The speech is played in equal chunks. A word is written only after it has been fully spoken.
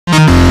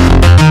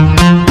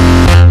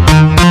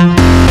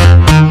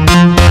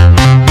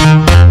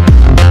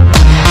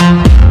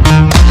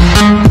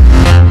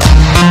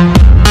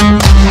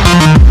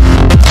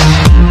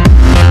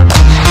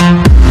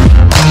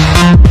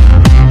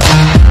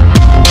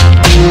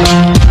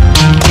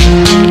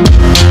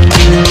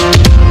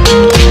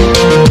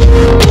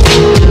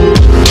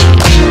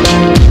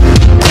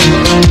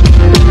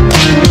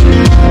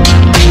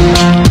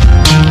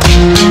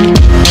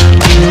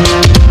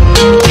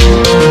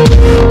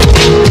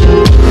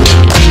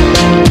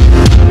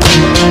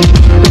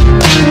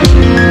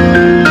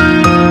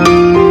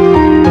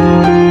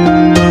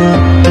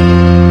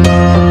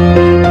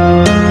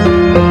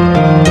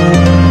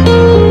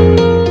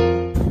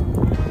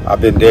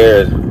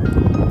dared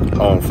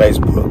on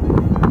Facebook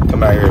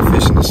come out here and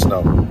fish in the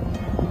snow.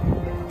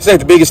 This ain't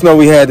the biggest snow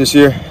we had this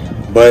year,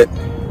 but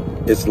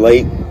it's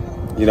late,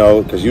 you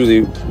know, because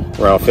usually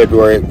around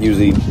February it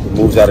usually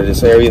moves out of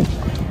this area.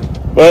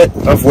 But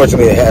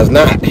unfortunately it has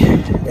not.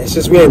 And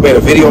since we ain't made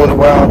a video in a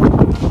while,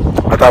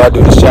 I thought I'd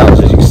do this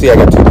challenge. As you can see, I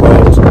got 2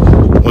 poles,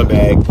 1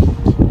 bag.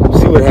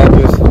 See what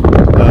happens.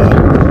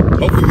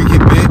 Hopefully we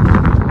get bit,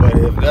 but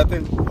if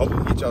nothing,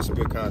 hopefully we get y'all some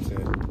good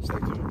content. Stay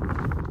tuned.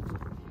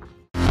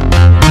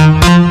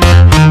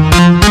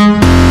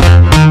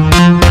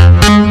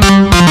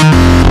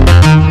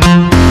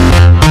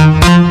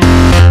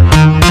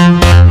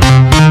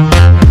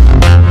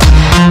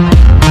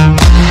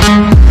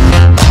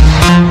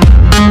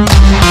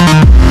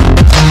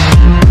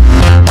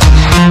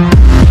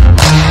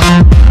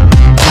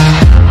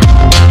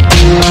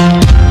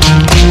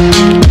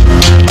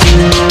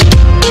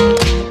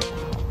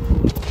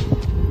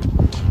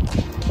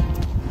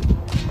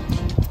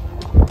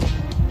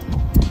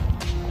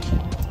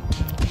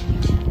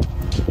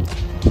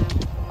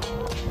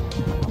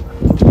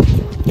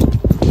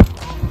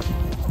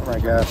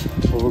 Alright guys,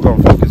 what we're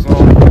going to focus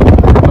on,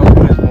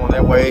 is going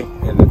that way,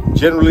 and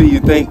generally you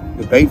think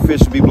the bait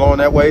fish should be blowing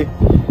that way.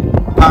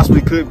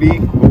 Possibly could be,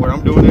 but what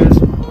I'm doing is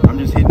I'm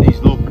just hitting these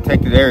little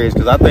protected areas,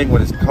 because I think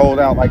when it's cold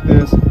out like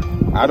this,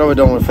 I know it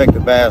don't affect the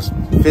bass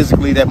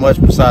physically that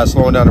much besides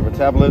slowing down the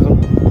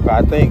metabolism, but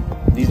I think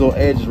these little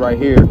edges right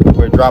here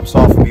where it drops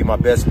off will be my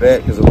best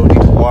bet because it's a little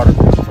deeper water.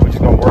 So we're just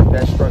going to work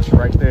that structure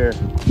right there, see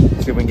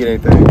if we can get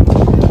anything.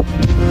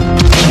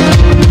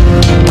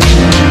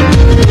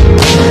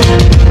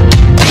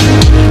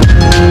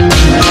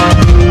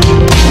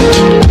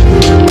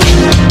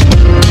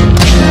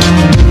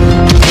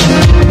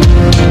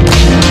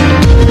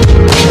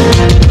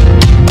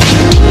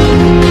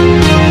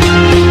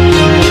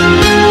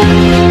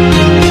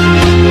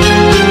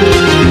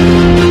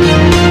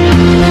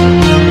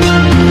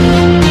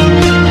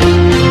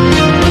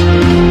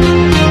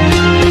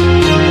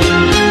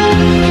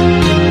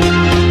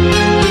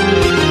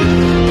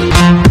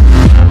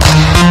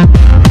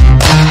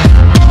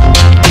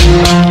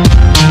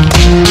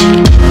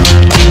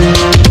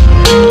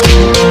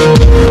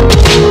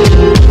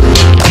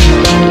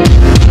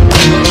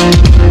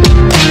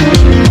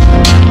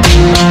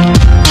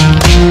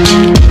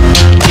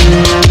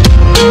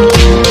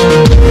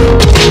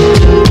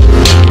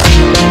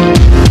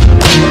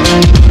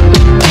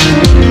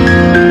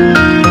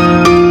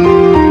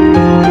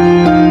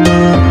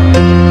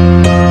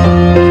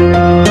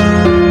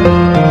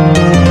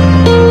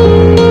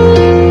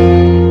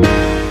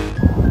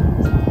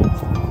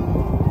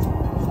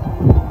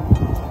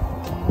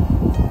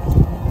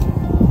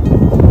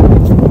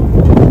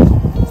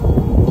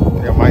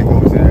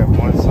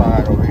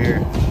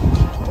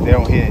 They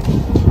don't hit,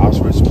 I'll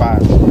switch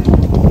spots.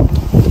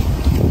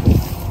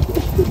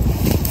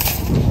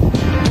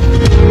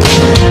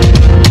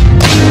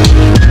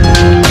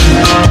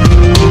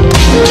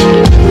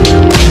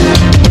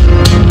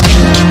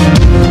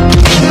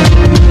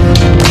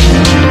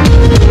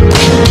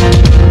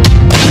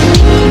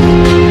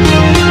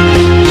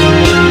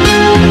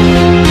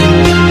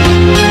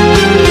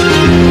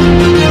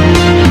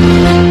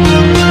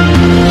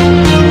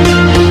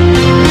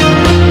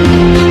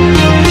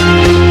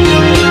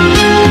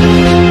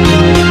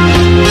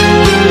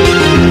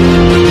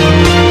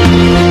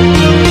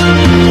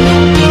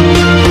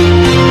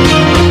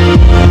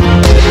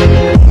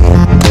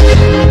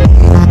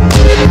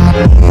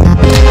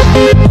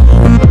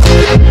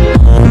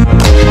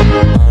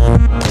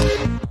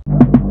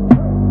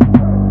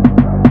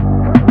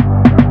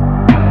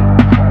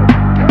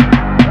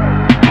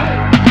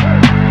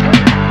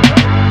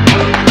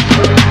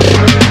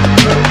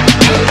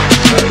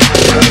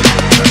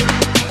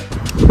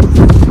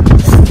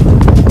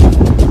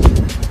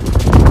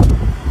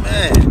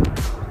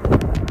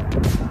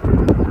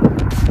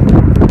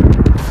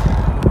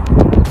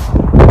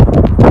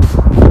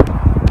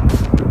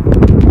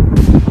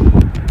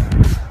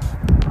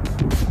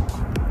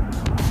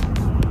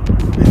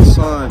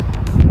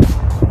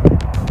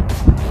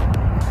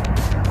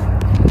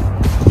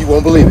 You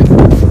won't believe it.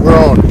 We're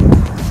on.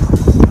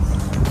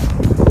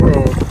 We're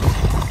on.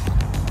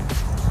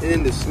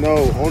 In the snow,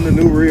 on the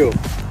new reel.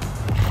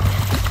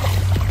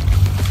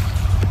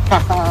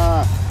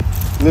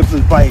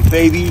 Lipless bite,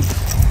 baby.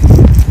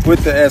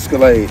 With the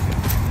Escalade.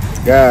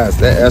 Guys,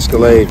 that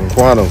Escalade from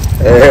Quantum.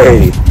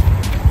 Hey.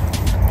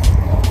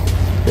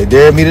 They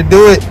dared me to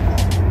do it.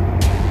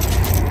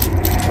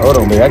 Hold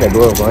on, man. I gotta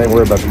go up. I ain't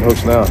worried about the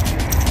hooks now.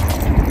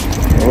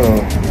 Hold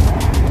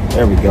on.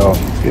 There we go.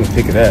 Let's get a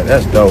pick of that.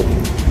 That's dope.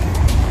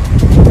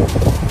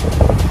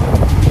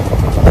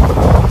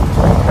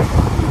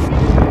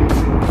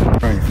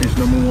 All right, fish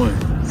number 1.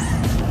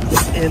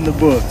 In the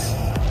books.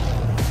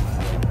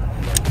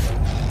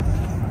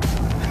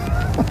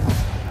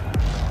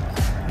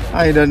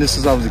 I ain't done this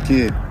since I was a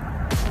kid.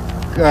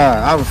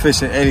 God, I was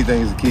fishing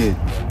anything as a kid.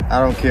 I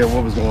don't care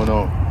what was going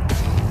on.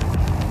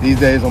 These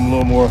days, I'm a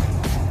little more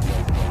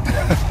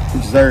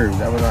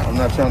reserved. I'm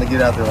not trying to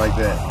get out there like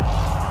that.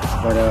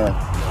 But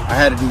I I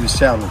had to do this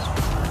challenge.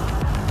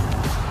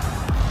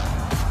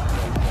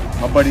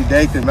 My buddy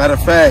Dathan, matter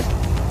of fact,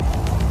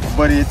 my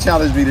buddy had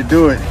challenged me to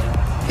do it.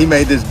 He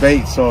made this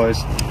bait, so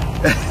it's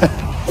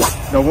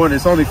no wonder.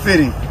 It's only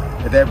fitting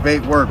that that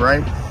bait worked,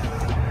 right?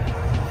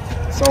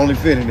 It's only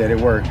fitting that it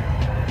worked.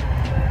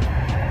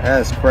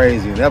 That's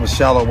crazy. That was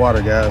shallow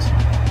water, guys.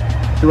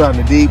 Threw out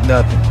in the deep,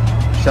 nothing.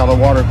 Shallow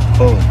water,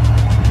 boom.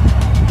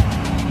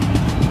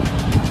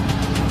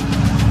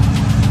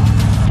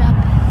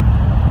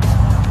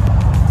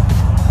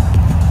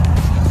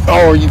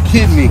 Oh, are you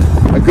kidding me?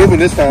 A good one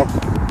this time.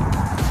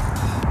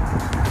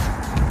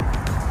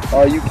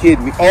 Are you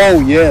kidding me? Oh,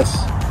 yes.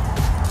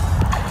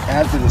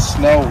 After the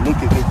snow, look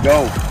at it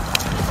go.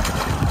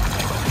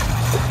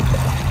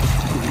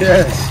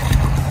 Yes.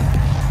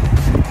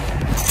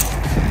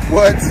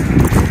 What?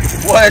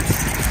 What?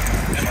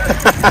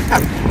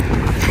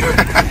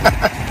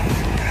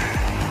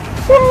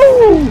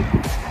 Woo!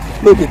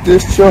 Look at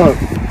this chunk.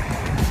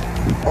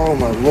 Oh,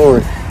 my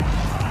Lord.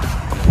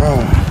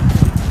 Oh.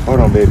 Hold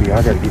on, baby.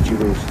 I gotta get you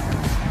loose.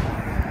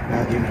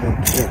 Now,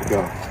 there we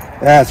go.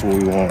 That's what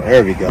we want.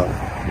 There we go.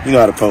 You know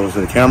how to pose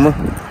for the camera.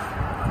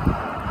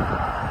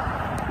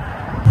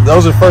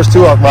 Those are the first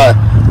two off my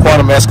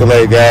Quantum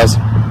Escalade, guys.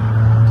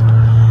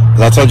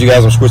 As I told you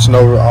guys, I'm switching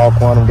over to all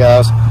Quantum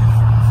guys.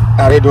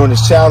 Out here doing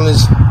this challenge,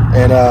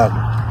 and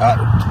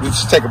let's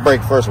just take a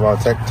break first of all.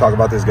 Talk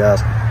about this,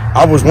 guys.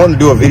 I was wanting to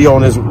do a video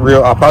on this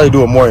reel. I'll probably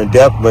do it more in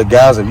depth, but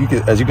guys,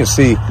 as you can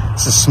see,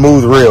 it's a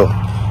smooth reel.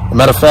 As a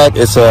matter of fact,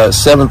 it's a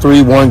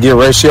 7:3:1 gear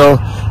ratio,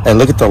 and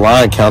look at the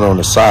line counter on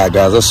the side,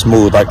 guys. That's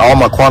smooth. Like all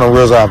my Quantum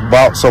reels I've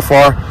bought so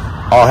far,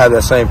 all have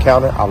that same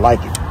counter. I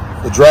like it.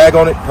 The drag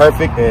on it,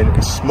 perfect, and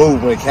it's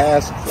smooth when it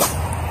casts.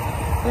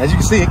 And as you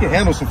can see, it can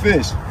handle some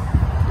fish.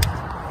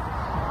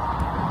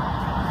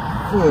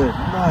 Good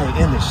night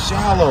in the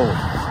shallow.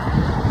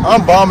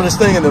 I'm bombing this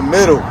thing in the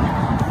middle,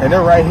 and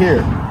they're right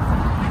here.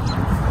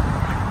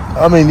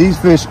 I mean, these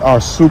fish are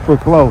super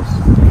close.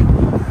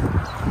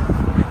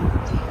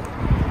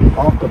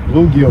 Off the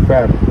bluegill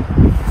pattern.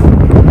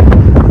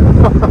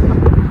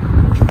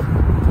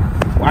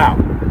 Wow.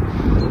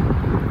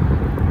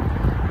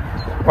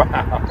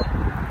 Wow.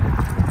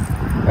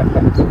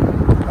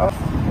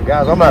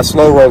 Guys, I'm not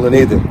slow rolling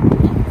either.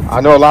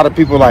 I know a lot of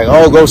people are like,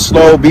 oh, go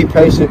slow, be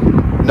patient.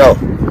 No,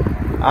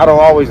 I don't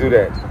always do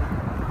that.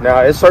 Now,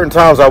 at certain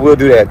times I will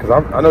do that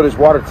because I know this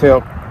water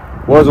temp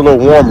was a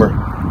little warmer.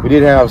 We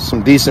did have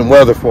some decent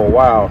weather for a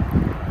while.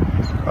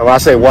 When I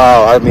say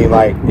wow, I mean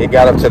like it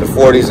got up to the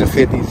 40s and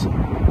 50s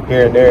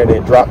here and there and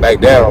then dropped back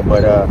down.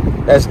 But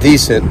that's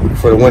decent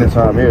for the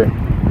wintertime here.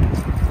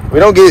 We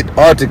don't get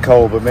Arctic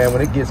cold, but man,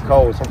 when it gets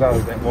cold,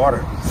 sometimes that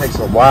water takes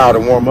a while to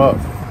warm up.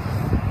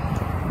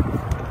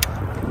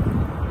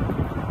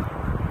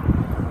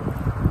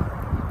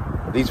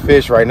 These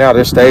fish right now,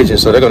 they're staging,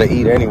 so they're gonna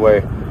eat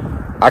anyway.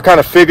 I kind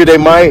of figured they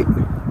might,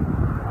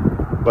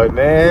 but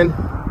man,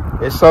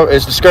 it's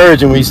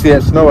discouraging when you see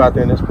that snow out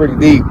there and it's pretty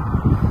deep.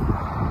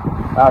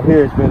 Out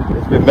here,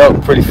 it's been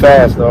melting pretty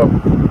fast though.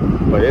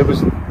 But it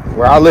was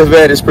where I live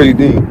at, it's pretty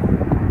deep.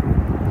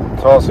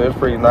 Tulsa, it's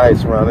pretty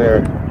nice around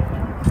there.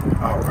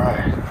 All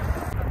right.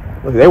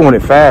 Look, they want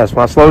it fast.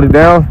 When I slowed it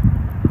down,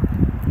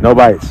 no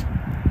bites.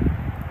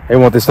 They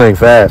want this thing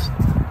fast.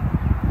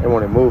 They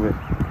want it moving.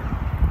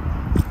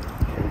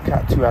 Okay, we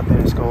got two out there.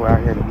 Let's go out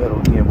here in the middle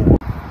again.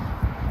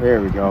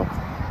 There we go.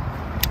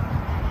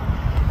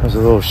 There's a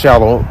little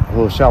shallow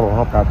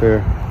hump out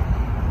there.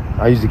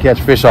 I usually catch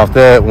fish off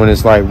that when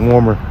it's like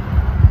warmer.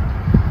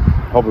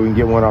 Hopefully we can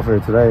get one off there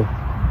today.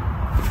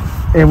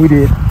 And we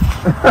did.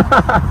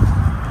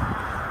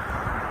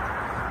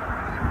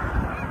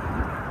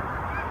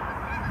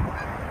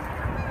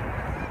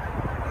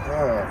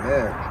 Oh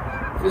man,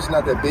 fish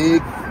not that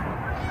big,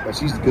 but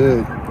she's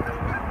good.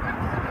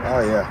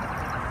 Oh yeah,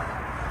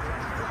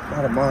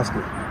 not a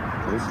monster.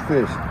 It's a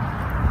fish.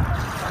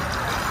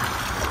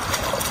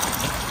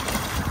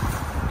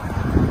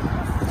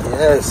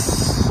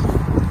 Yes,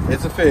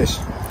 it's a fish.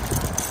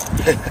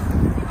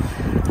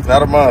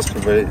 Not a monster,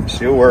 but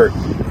she'll work.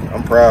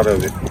 I'm proud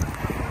of it.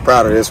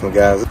 Proud of this one,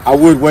 guys. I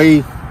would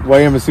weigh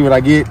him and see what I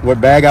get, what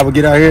bag I would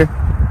get out here.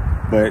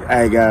 But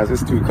hey, guys,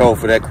 it's too cold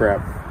for that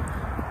crap.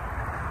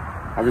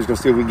 I'm just gonna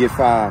see if we can get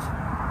 5.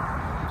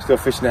 Still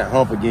fishing that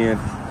hump again.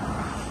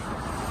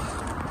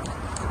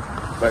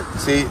 But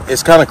see,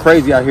 it's kind of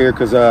crazy out here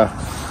because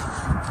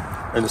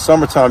in the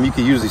summertime, you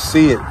can usually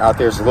see it out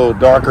there. It's a little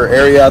darker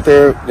area out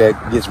there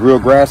that gets real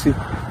grassy,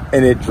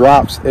 and it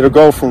drops. It'll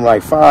go from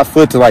like 5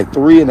 foot to like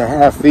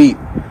 3.5 feet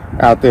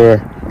out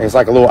there. And it's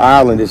like a little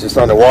island that's just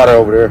underwater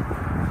over there.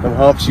 Them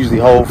humps usually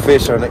hold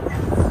fish on it.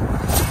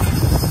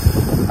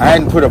 I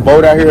hadn't put a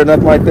boat out here or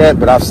nothing like that,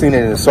 but I've seen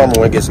it in the summer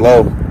when it gets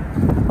low.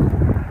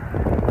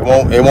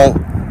 It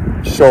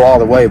won't show all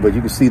the way, but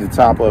you can see the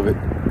top of it.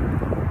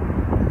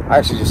 I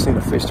actually just seen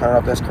a fish turn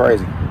up. That's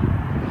crazy.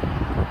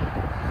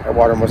 That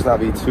water must not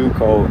be too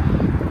cold.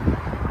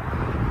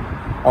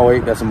 Oh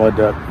wait, that's a mud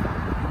duck.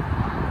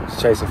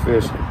 It's chasing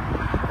fish.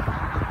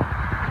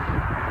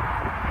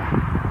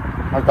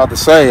 I was about to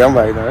say, I'm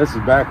like, no, this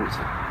is backwards.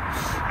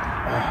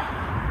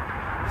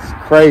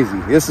 crazy.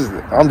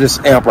 I'm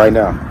just amped right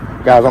now.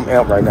 Guys, I'm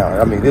amped right now.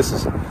 I mean, this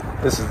is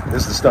the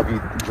stuff you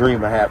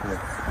dream of happening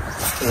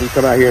when you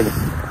come out here in the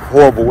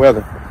horrible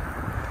weather.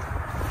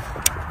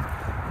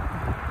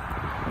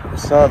 The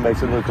sun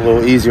makes it look a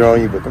little easier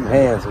on you, but them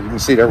hands, you can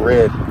see they're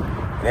red.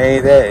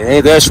 It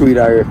ain't that sweet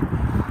out here.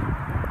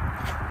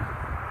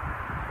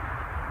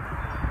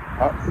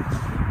 Oh,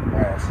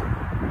 grass.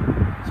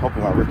 I was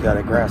hoping I ripped out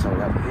that grass I would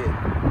have to hit.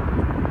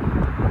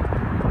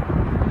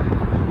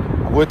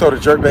 I would throw the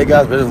jerkbait,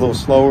 guys, but it's a little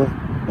slower.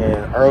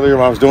 And earlier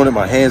when I was doing it,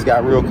 my hands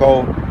got real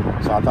cold,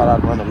 so I thought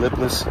I'd run the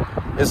lipless.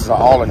 This is an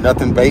all or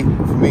nothing bait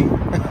for me,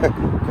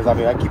 because I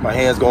mean I keep my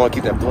hands going,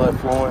 keep that blood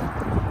flowing.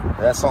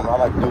 That's something I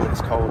like to do when it's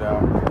cold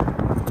out.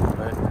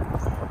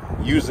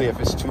 But usually, if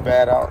it's too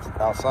bad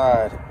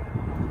outside,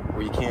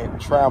 where you can't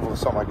travel or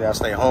something like that, I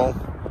stay home.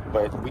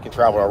 But we can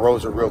travel. Our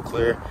roads are real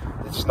clear.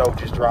 The snow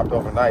just dropped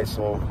overnight,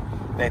 so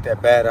it ain't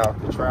that bad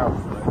out to travel.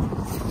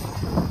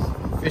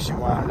 But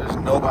fishing-wise, there's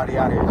nobody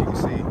out here, as you can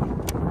see.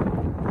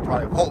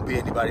 Probably won't be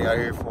anybody out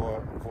here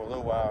for a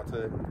little while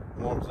until it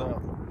warms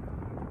up.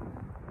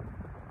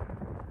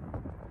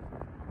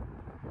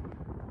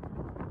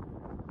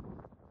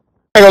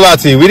 I ain't gonna lie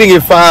to you, we didn't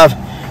get 5,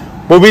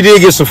 but we did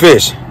get some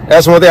fish.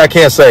 That's one thing I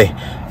can't say.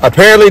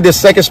 Apparently, the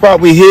second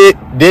spot we hit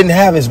didn't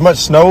have as much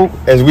snow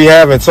as we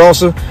have in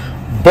Tulsa,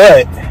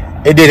 but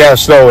it did have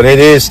snow, and it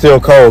is still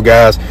cold,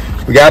 guys.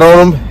 We got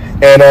on them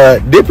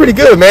and did pretty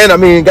good, man. I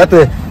mean, got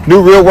the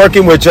new reel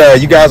working, which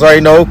you guys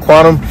already know,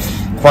 Quantum,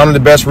 the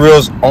best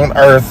reels on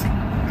earth.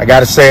 I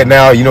gotta say it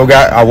now. You know,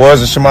 I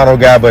was a Shimano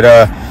guy, but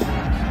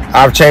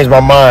I've changed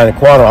my mind.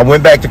 Quantum, I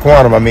went back to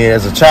Quantum. I mean,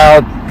 as a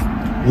child,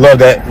 loved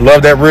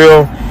that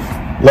reel,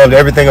 loved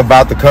everything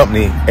about the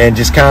company, and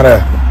just kind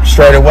of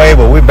straight away.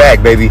 But we're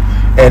back, baby.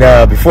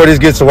 And before this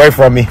gets away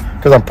from me,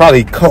 because I'm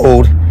probably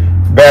cold,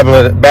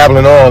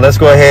 babbling on, let's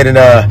go ahead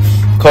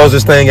and close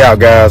this thing out,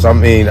 guys. I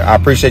mean, I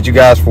appreciate you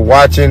guys for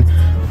watching.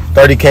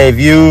 30K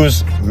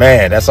views,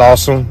 man, that's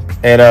awesome.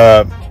 And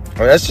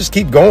let's just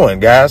keep going,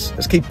 guys.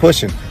 Let's keep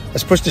pushing.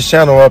 Let's push this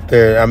channel up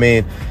there. I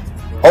mean,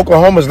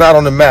 Oklahoma's not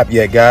on the map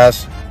yet,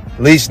 guys.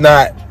 At least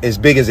not as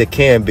big as it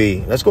can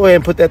be. Let's go ahead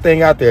and put that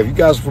thing out there. If you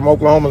guys are from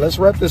Oklahoma, let's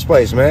rep this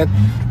place, man.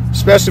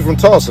 Especially from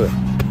Tulsa.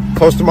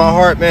 Close to my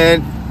heart,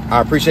 man.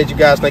 I appreciate you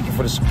guys. Thank you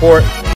for the support.